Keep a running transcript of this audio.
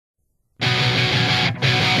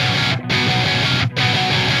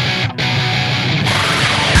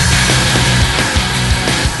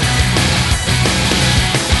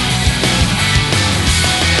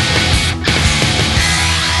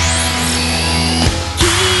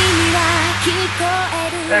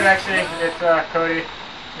guys, actually, it's Cody.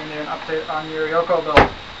 I'm going to do an update on your Yoko build.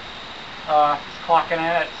 It's clocking in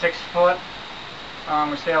at 6 foot.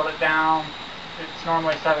 We scaled it down. It's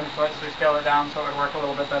normally 7 foot, so we scaled it down so it would work a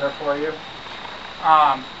little bit better for you.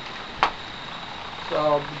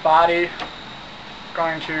 So the body,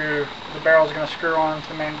 the barrel is going to screw on to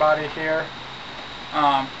the main body here.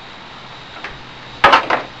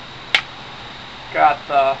 Got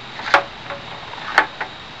the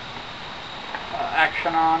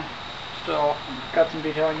action on. Still got some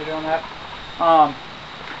detailing to do on that.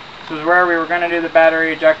 This is where we were going to do the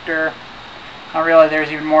battery ejector. I realized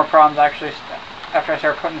there's even more problems actually after I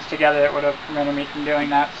started putting this together that would have prevented me from doing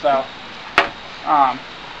that. So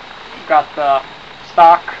got the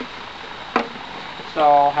stock, so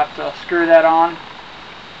I'll have to screw that on.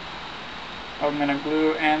 I'm going to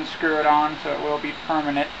glue and screw it on so it will be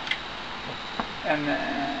permanent. And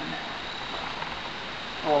then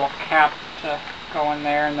a little cap to go in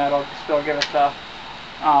there, and that'll still give it the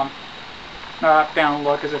up-down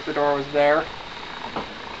look as if the door was there.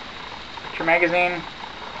 Your magazine,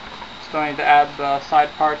 still need to add the side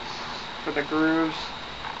parts for the grooves.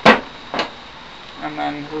 And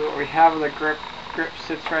then what we have, the grip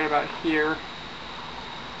sits right about here.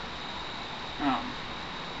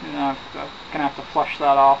 And I'm gonna have to flush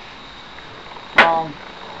that off.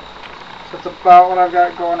 So that's about what I've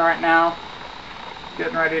got going right now.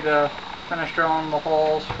 Getting ready to finish drilling the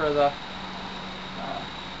holes for the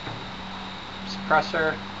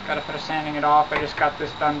suppressor. Got to finish sanding it off. I just got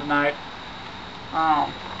this done tonight. I'm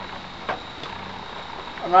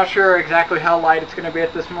not sure exactly how light it's going to be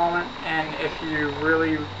at this moment, and if you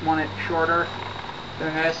really want it shorter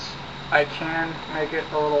than this, I can make it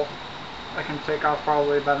a little. I can take off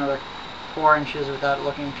probably about another 4 inches without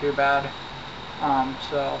looking too bad.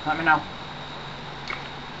 So let me know.